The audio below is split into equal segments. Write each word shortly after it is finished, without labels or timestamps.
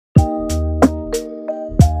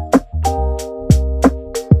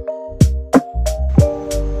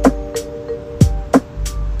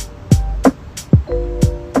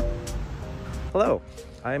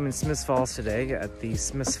I'm in Smiths Falls today at the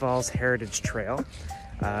Smiths Falls Heritage Trail.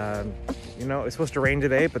 You know, it's supposed to rain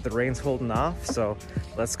today, but the rain's holding off, so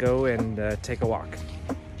let's go and take a walk.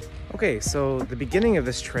 Okay, so the beginning of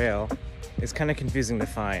this trail is kind of confusing to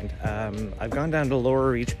find. I've gone down to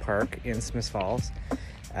Lower Reach Park in Smiths Falls.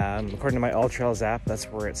 According to my All Trails app, that's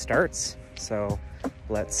where it starts. So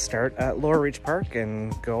let's start at Lower Reach Park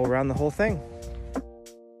and go around the whole thing.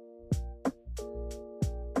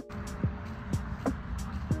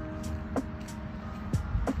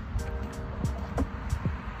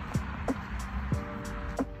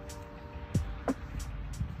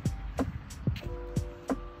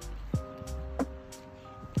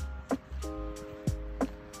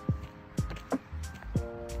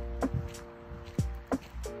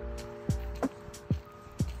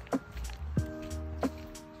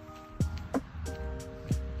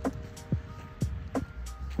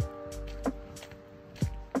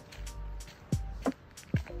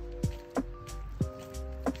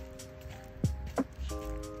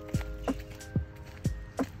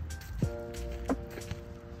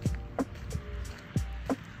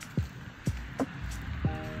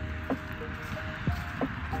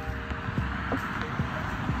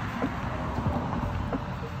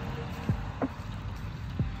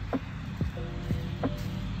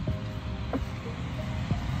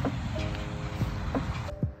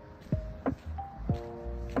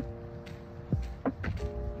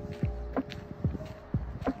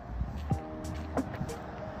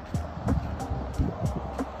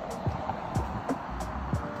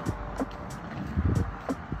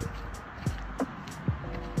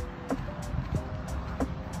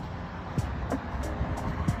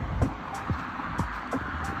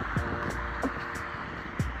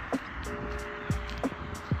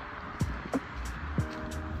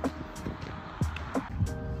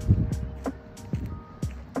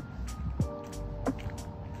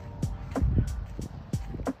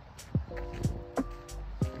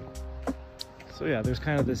 So yeah, there's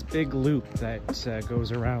kind of this big loop that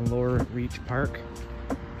goes around Lower Reach Park,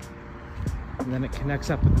 and then it connects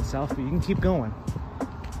up with itself, but you can keep going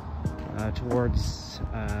towards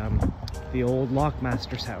the old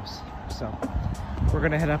Lockmaster's house. So we're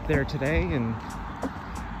gonna head up there today and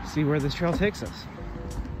see where this trail takes us.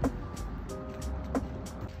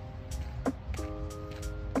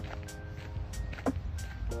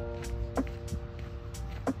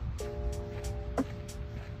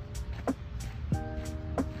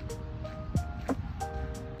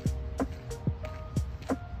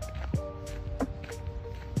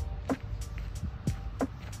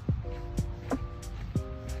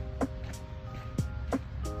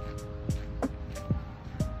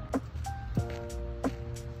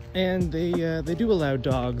 And they do allow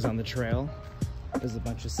dogs on the trail. There's a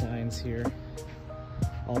bunch of signs here.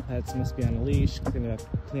 All pets must be on a leash, clean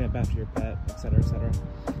up after your pet, etc., etc.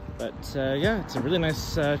 But yeah, it's a really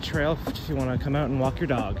nice trail if you want to come out and walk your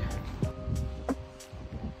dog.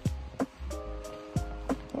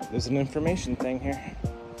 Oh, there's an information thing here.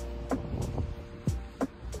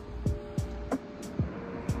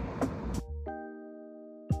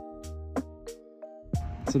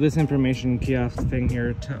 So this information kiosk thing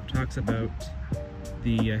here talks about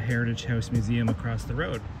the Heritage House Museum across the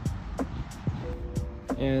road.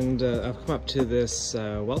 And I've come up to this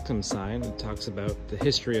welcome sign. It talks about the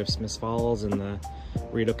history of Smiths Falls and the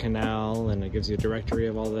Rideau Canal, and it gives you a directory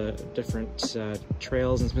of all the different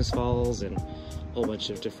trails in Smiths Falls and a whole bunch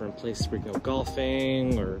of different places where you can go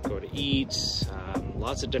golfing or go to eat.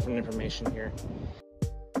 Lots of different information here.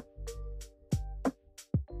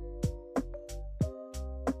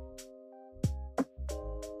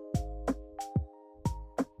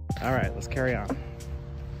 All right, let's carry on.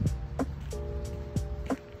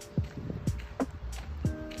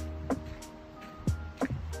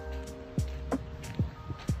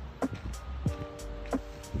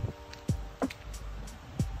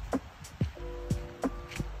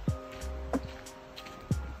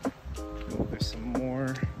 Oh, there's some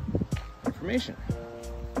more information.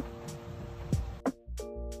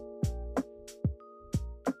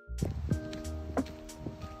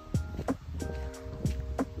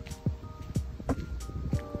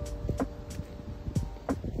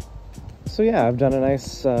 So yeah, I've done a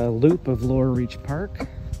nice loop of Lower Reach Park,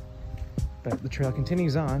 but the trail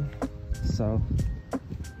continues on, so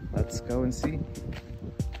let's go and see.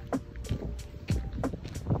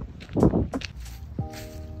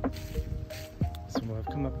 So I've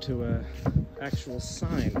come up to an actual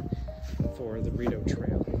sign for the Rideau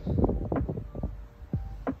Trail.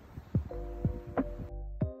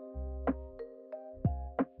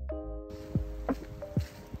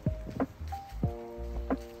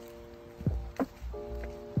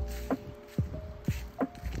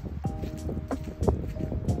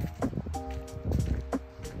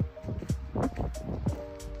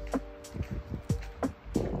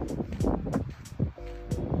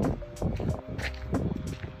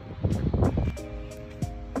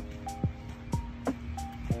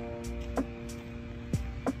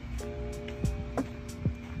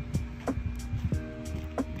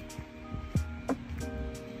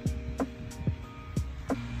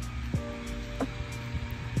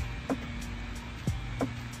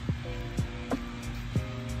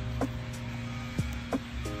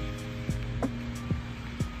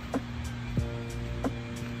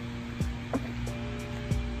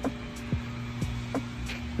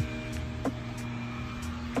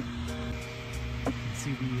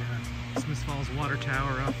 Smith Falls water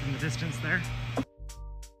tower up in the distance there.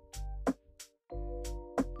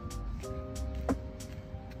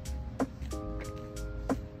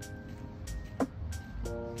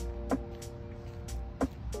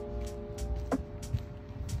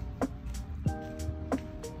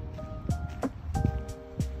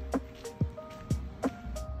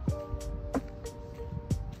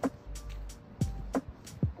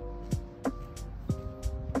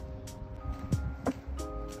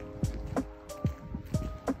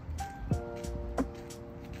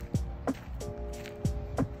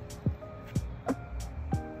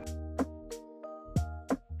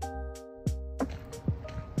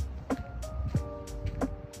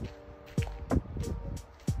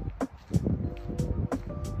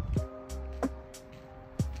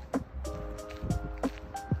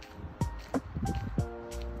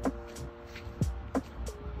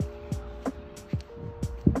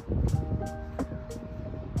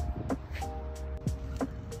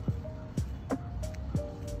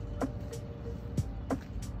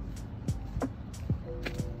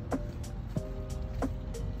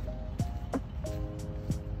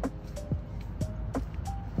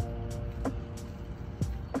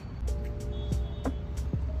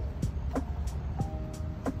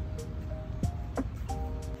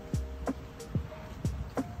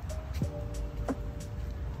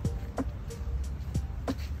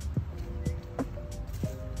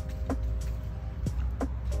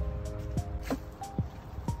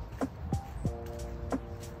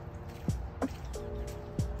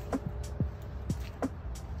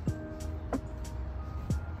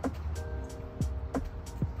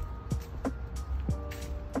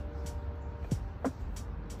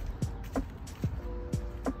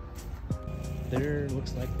 There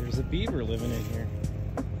looks like there's a beaver living in here.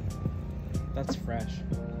 That's fresh.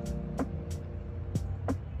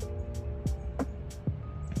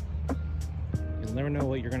 You'll never know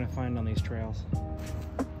what you're gonna find on these trails.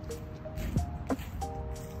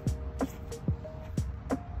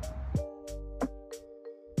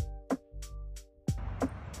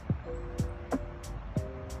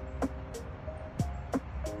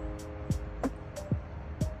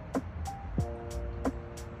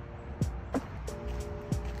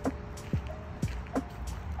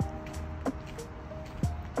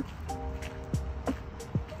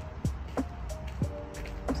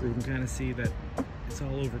 So you can kind of see that it's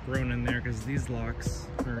all overgrown in there because these locks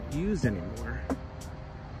aren't used anymore.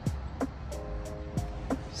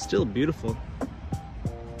 Still beautiful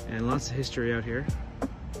and lots of history out here.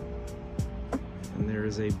 And there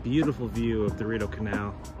is a beautiful view of the Rideau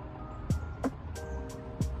Canal.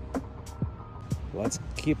 Let's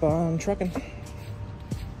keep on trucking.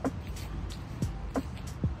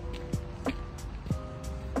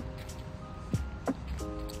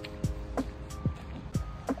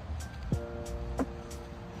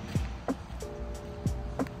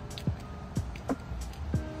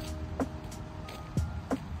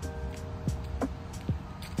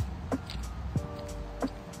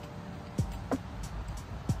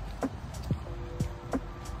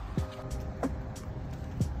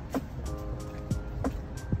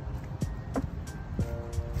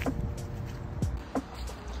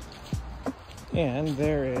 And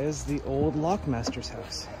there is the old lockmaster's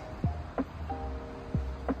house.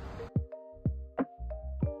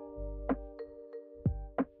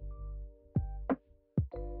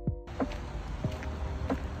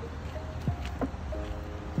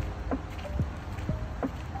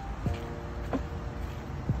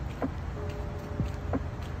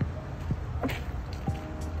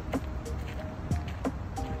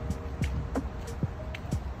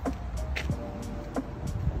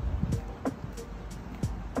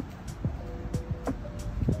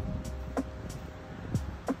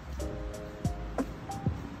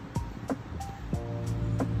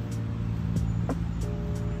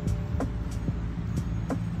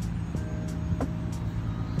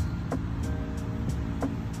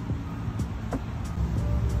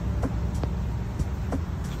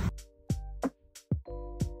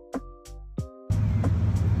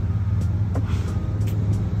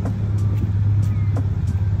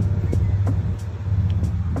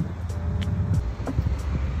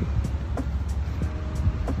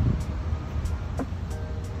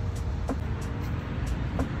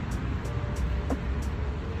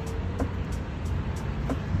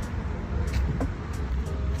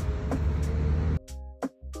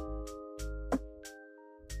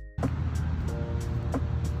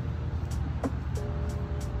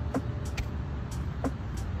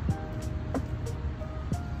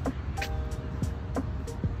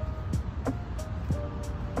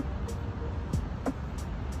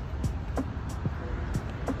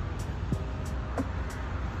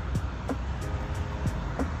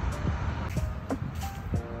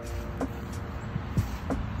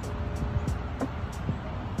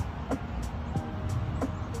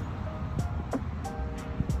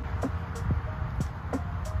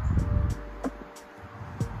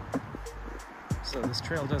 So this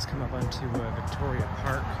trail does come up onto Victoria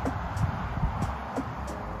Park,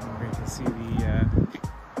 where you can see the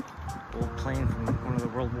old plane from one of the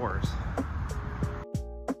World Wars.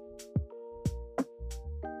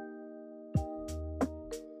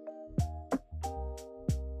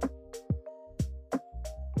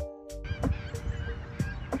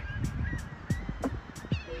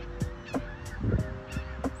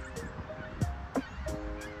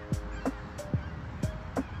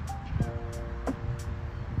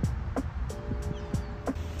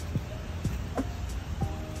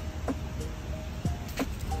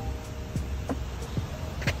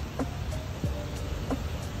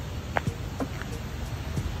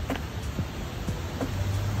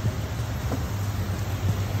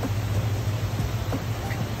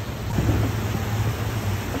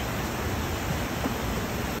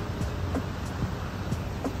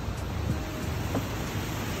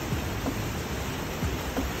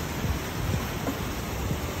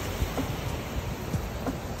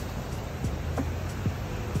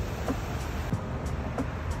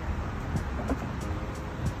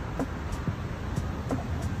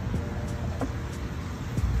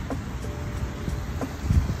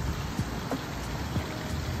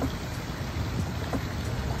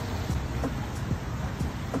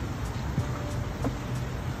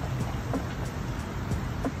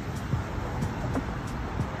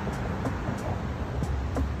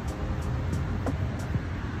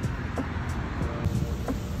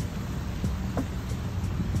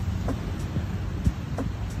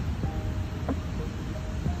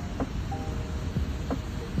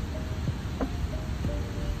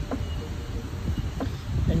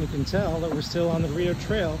 You can tell that we're still on the Rideau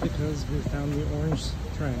Trail because we found the orange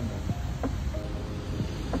triangle.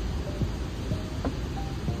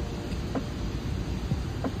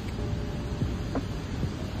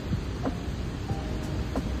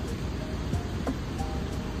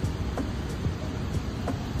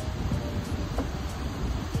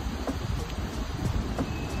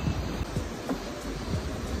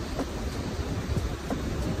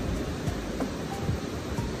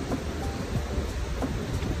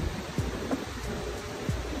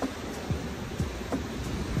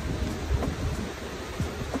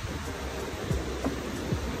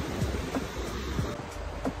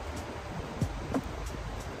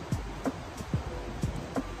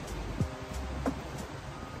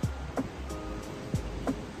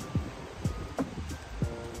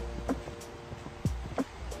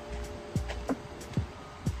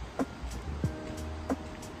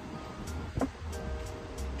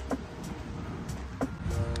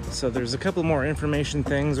 So there's a couple more information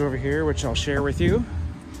things over here which I'll share with you,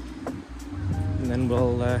 and then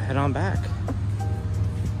we'll head on back.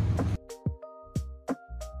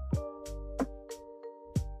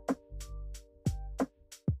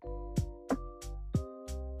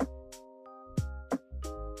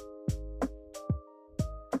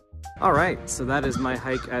 All right, so that is my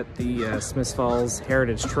hike at the Smiths Falls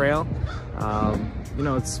Heritage Trail. You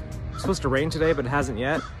know, it's supposed to rain today, but it hasn't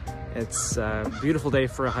yet. It's a beautiful day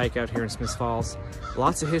for a hike out here in Smiths Falls.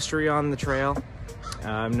 Lots of history on the trail.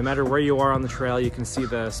 No matter where you are on the trail, you can see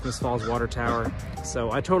the Smiths Falls Water Tower.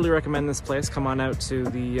 So I totally recommend this place. Come on out to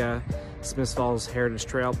the Smiths Falls Heritage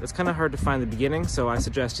Trail. It's kind of hard to find the beginning, so I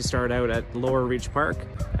suggest you start out at Lower Reach Park.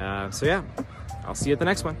 So yeah, I'll see you at the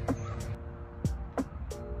next one.